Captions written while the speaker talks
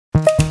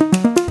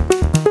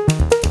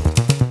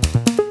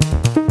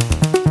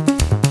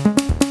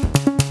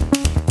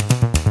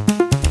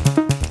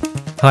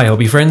Hi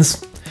hobby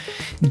friends.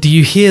 Do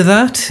you hear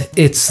that?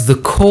 It's the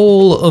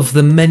call of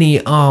the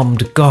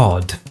many-armed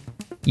god.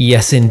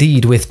 Yes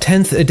indeed, with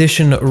 10th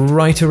edition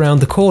right around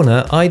the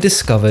corner, I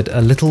discovered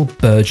a little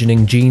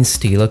burgeoning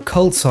Genestealer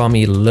Cults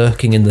army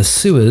lurking in the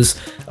sewers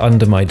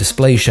under my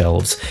display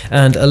shelves,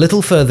 and a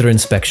little further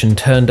inspection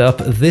turned up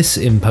this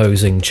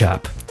imposing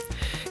chap.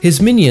 His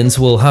minions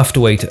will have to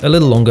wait a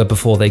little longer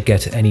before they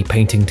get any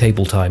painting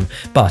table time,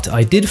 but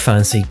I did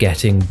fancy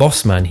getting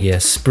Bossman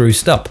here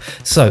spruced up,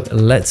 so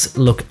let's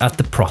look at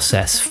the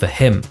process for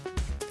him.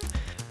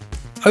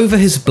 Over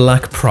his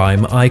black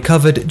prime, I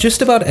covered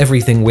just about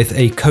everything with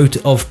a coat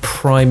of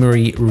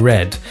primary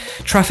red,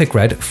 traffic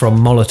red from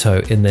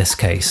Molotov in this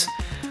case.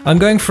 I'm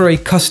going for a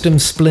custom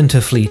splinter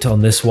fleet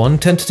on this one,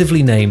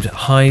 tentatively named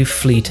Hive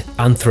Fleet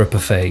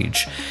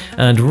Anthropophage,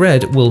 and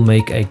red will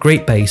make a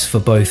great base for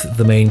both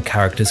the main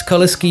character's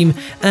colour scheme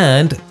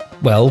and,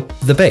 well,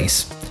 the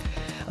base.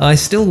 I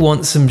still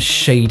want some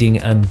shading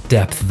and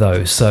depth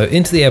though, so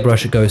into the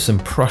airbrush goes some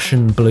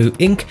Prussian blue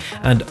ink,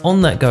 and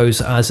on that goes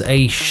as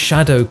a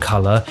shadow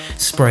colour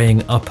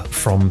spraying up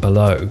from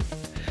below.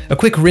 A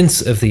quick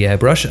rinse of the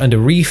airbrush and a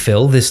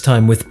refill, this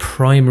time with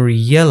primary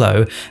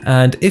yellow,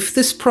 and if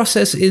this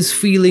process is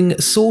feeling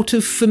sort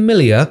of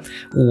familiar,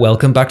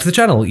 welcome back to the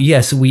channel.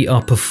 Yes, we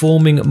are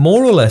performing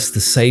more or less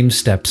the same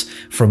steps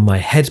from my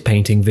head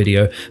painting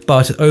video,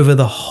 but over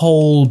the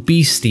whole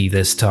beastie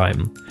this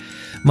time.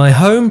 My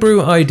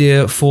homebrew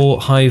idea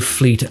for Hive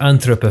Fleet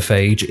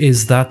Anthropophage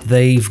is that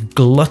they've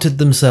glutted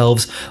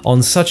themselves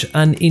on such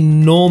an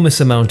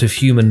enormous amount of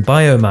human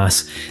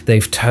biomass,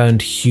 they've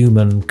turned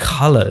human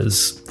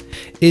colours.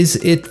 Is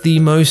it the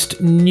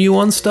most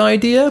nuanced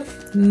idea?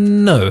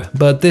 No,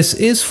 but this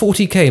is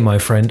 40k, my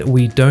friend.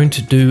 We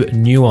don't do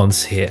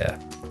nuance here.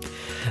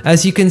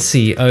 As you can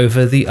see,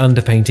 over the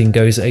underpainting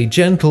goes a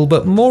gentle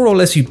but more or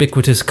less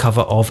ubiquitous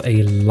cover of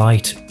a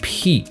light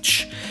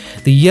peach.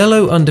 The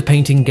yellow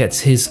underpainting gets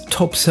his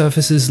top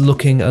surfaces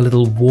looking a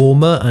little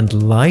warmer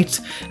and light,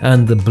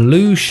 and the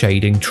blue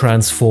shading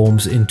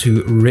transforms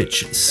into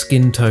rich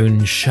skin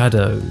tone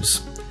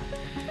shadows.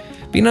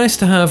 Be nice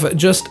to have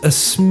just a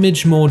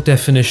smidge more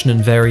definition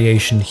and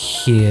variation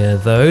here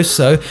though,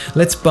 so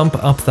let's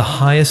bump up the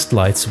highest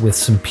lights with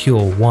some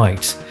pure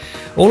white.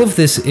 All of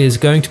this is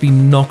going to be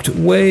knocked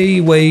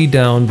way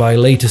down by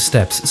later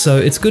steps, so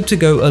it's good to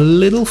go a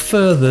little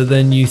further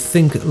than you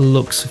think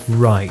looks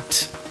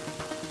right.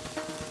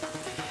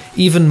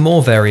 Even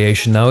more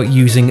variation now,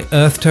 using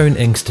earth tone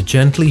inks to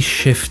gently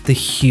shift the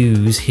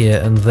hues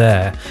here and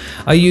there.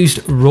 I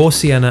used raw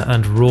sienna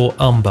and raw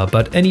umber,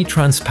 but any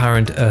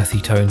transparent earthy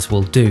tones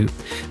will do.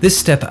 This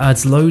step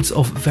adds loads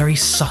of very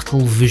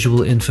subtle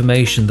visual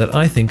information that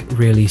I think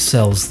really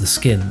sells the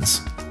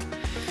skins.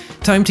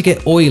 Time to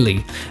get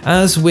oily.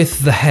 As with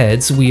the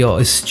heads, we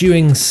are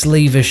eschewing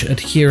slavish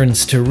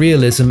adherence to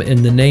realism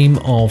in the name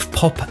of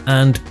pop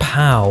and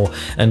pow,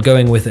 and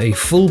going with a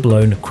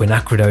full-blown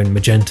quinacridone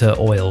magenta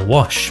oil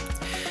wash.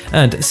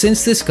 And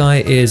since this guy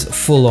is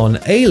full-on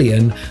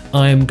alien,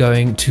 I'm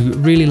going to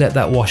really let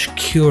that wash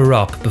cure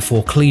up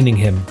before cleaning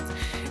him.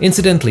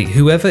 Incidentally,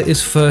 whoever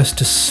is first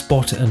to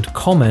spot and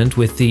comment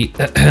with the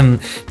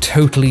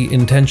totally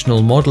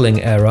intentional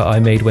modelling error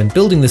I made when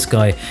building this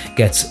guy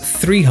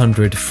gets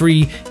 300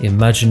 free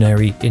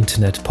imaginary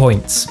internet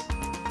points.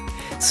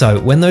 So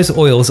when those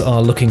oils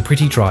are looking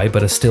pretty dry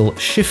but are still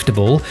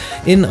shiftable,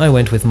 in I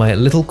went with my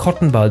little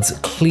cotton buds,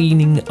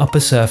 cleaning upper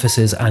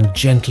surfaces and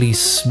gently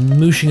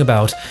smooshing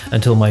about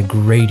until my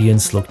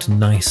gradients looked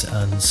nice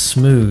and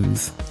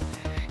smooth.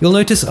 You'll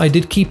notice I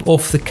did keep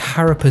off the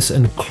carapace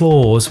and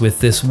claws with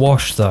this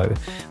wash though.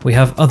 We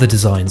have other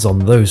designs on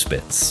those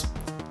bits.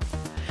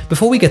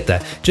 Before we get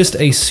there, just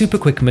a super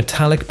quick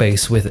metallic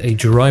base with a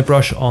dry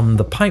brush on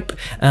the pipe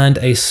and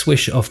a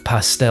swish of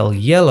pastel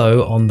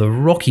yellow on the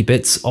rocky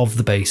bits of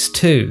the base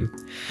too.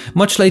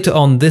 Much later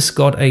on, this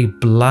got a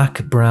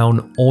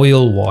black-brown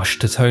oil wash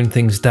to tone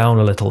things down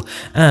a little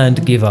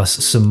and give us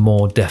some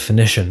more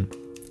definition.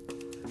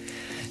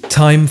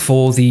 Time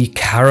for the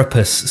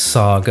carapace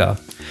saga.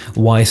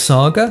 Why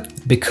saga?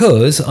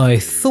 Because I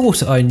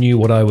thought I knew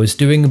what I was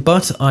doing,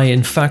 but I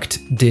in fact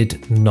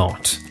did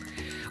not.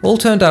 All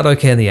turned out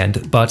okay in the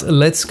end, but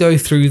let's go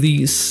through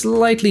the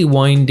slightly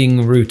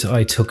winding route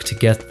I took to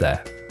get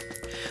there.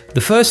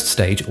 The first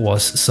stage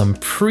was some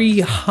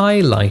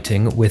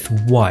pre-highlighting with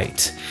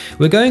white.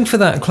 We're going for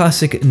that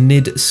classic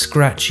nid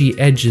scratchy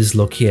edges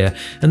look here,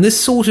 and this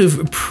sort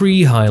of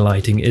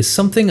pre-highlighting is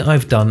something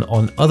I've done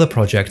on other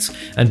projects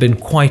and been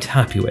quite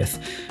happy with.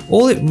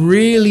 All it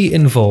really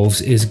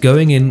involves is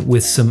going in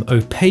with some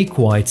opaque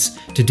whites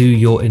to do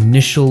your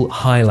initial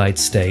highlight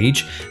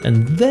stage,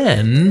 and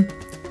then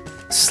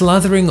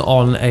slathering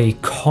on a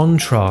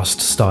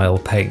contrast style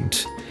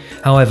paint.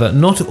 However,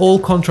 not all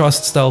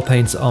contrast style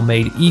paints are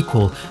made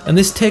equal, and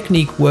this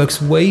technique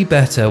works way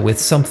better with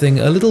something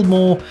a little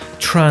more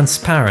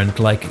transparent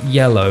like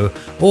yellow,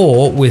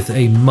 or with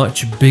a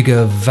much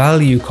bigger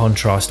value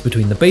contrast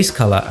between the base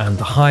color and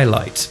the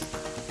highlight.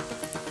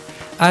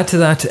 Add to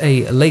that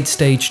a late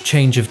stage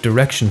change of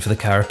direction for the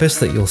carapace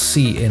that you'll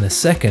see in a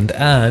second,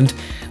 and,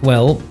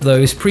 well,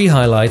 those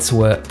pre-highlights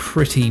were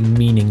pretty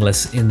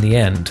meaningless in the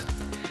end.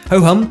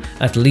 Ho-hum,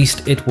 at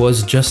least it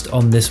was just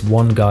on this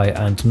one guy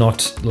and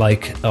not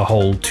like a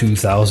whole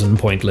 2,000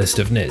 point list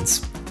of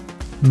NIDs.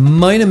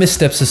 Minor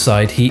missteps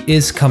aside, he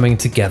is coming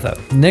together.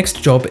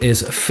 Next job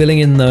is filling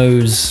in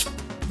those...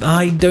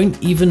 I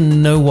don't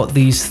even know what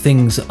these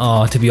things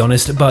are, to be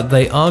honest, but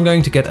they are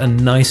going to get a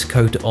nice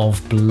coat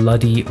of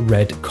bloody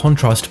red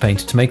contrast paint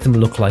to make them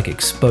look like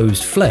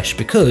exposed flesh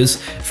because,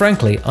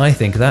 frankly, I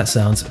think that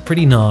sounds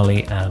pretty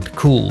gnarly and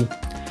cool.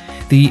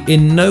 The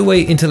in no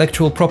way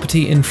intellectual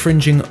property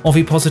infringing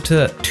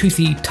ovipositor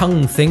toothy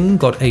tongue thing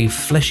got a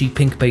fleshy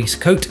pink base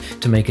coat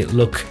to make it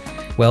look,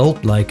 well,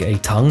 like a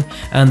tongue,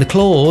 and the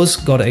claws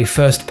got a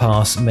first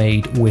pass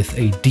made with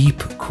a deep,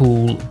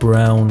 cool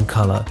brown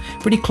colour,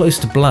 pretty close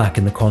to black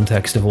in the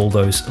context of all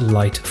those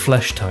light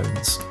flesh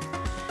tones.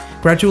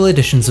 Gradual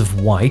additions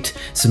of white,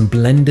 some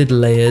blended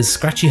layers,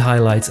 scratchy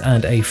highlights,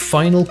 and a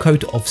final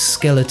coat of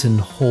skeleton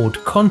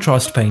horde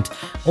contrast paint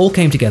all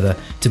came together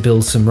to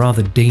build some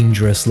rather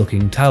dangerous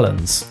looking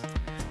talons.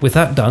 With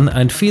that done,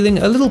 and feeling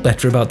a little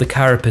better about the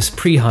carapace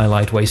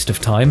pre-highlight waste of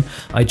time,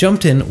 I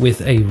jumped in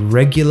with a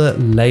regular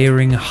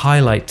layering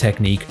highlight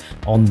technique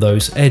on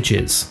those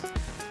edges.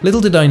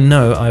 Little did I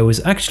know I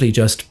was actually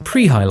just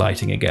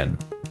pre-highlighting again.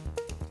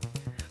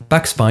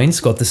 Back spines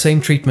got the same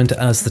treatment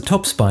as the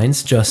top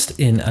spines, just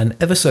in an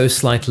ever so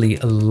slightly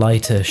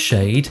lighter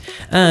shade,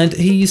 and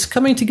he's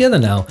coming together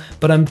now,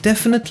 but I'm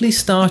definitely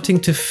starting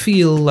to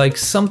feel like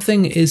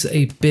something is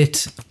a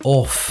bit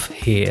off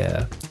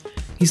here.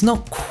 He's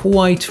not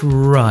quite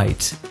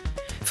right.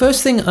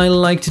 First thing I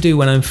like to do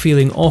when I'm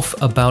feeling off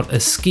about a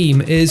scheme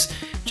is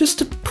just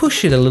to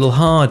push it a little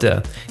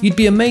harder. You'd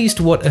be amazed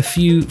what a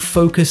few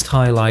focused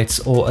highlights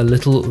or a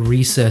little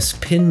recess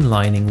pin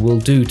lining will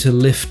do to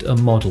lift a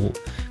model.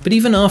 But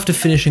even after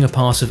finishing a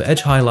pass of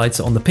edge highlights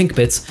on the pink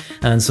bits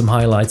and some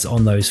highlights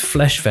on those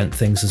flesh vent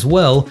things as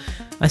well,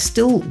 I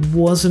still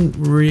wasn't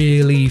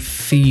really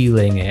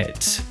feeling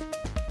it.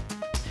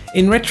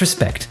 In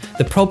retrospect,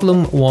 the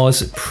problem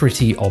was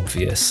pretty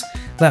obvious.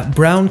 That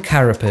brown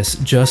carapace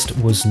just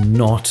was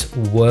not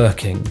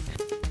working.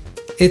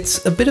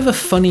 It's a bit of a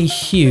funny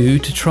hue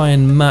to try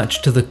and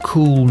match to the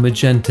cool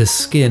magenta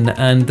skin,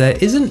 and there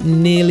isn't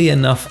nearly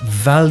enough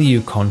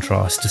value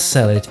contrast to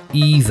sell it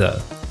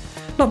either.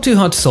 Not too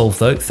hard to solve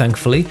though,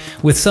 thankfully.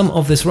 With some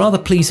of this rather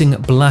pleasing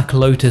Black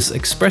Lotus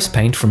Express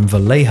paint from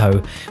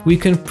Vallejo, we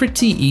can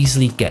pretty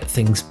easily get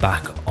things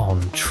back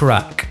on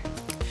track.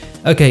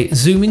 Okay,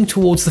 zooming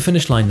towards the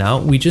finish line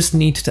now, we just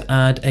need to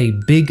add a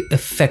big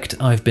effect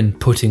I've been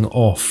putting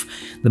off,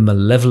 the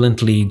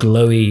malevolently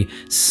glowy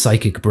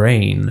psychic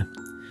brain.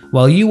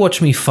 While you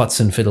watch me futz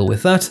and fiddle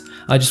with that,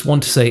 I just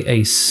want to say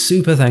a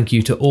super thank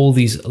you to all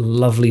these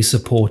lovely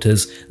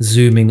supporters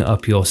zooming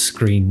up your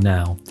screen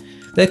now.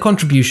 Their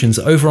contributions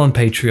over on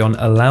Patreon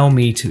allow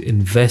me to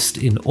invest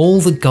in all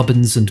the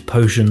gubbins and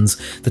potions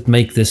that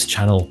make this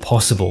channel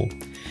possible.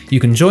 You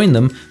can join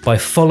them by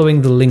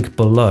following the link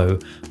below,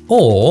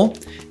 or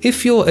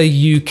if you're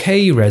a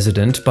UK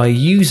resident, by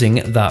using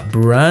that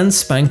brand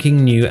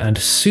spanking new and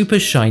super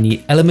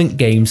shiny Element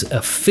Games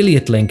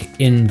affiliate link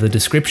in the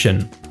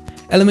description.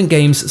 Element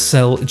Games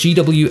sell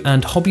GW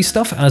and hobby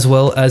stuff, as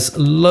well as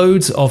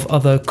loads of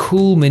other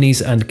cool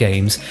minis and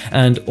games,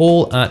 and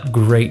all at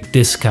great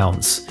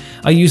discounts.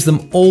 I use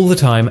them all the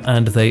time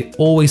and they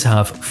always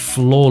have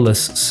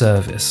flawless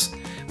service.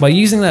 By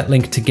using that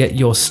link to get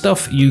your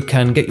stuff, you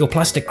can get your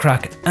plastic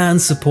crack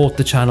and support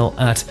the channel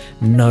at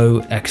no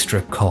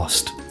extra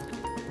cost.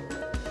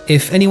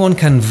 If anyone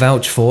can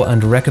vouch for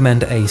and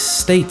recommend a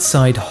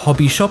stateside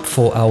hobby shop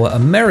for our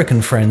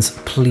American friends,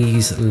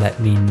 please let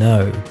me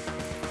know.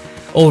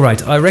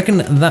 Alright, I reckon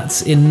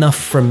that's enough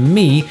from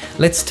me.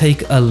 Let's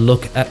take a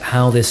look at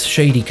how this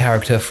shady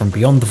character from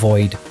Beyond the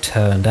Void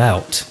turned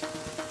out.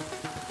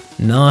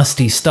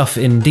 Nasty stuff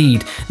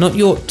indeed. Not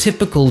your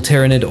typical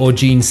Tyranid or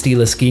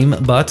Genestealer scheme,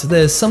 but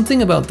there's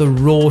something about the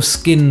raw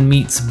skin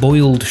meets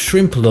boiled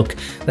shrimp look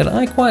that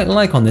I quite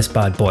like on this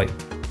bad boy.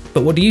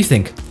 But what do you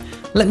think?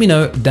 Let me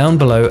know down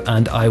below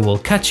and I will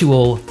catch you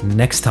all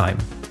next time.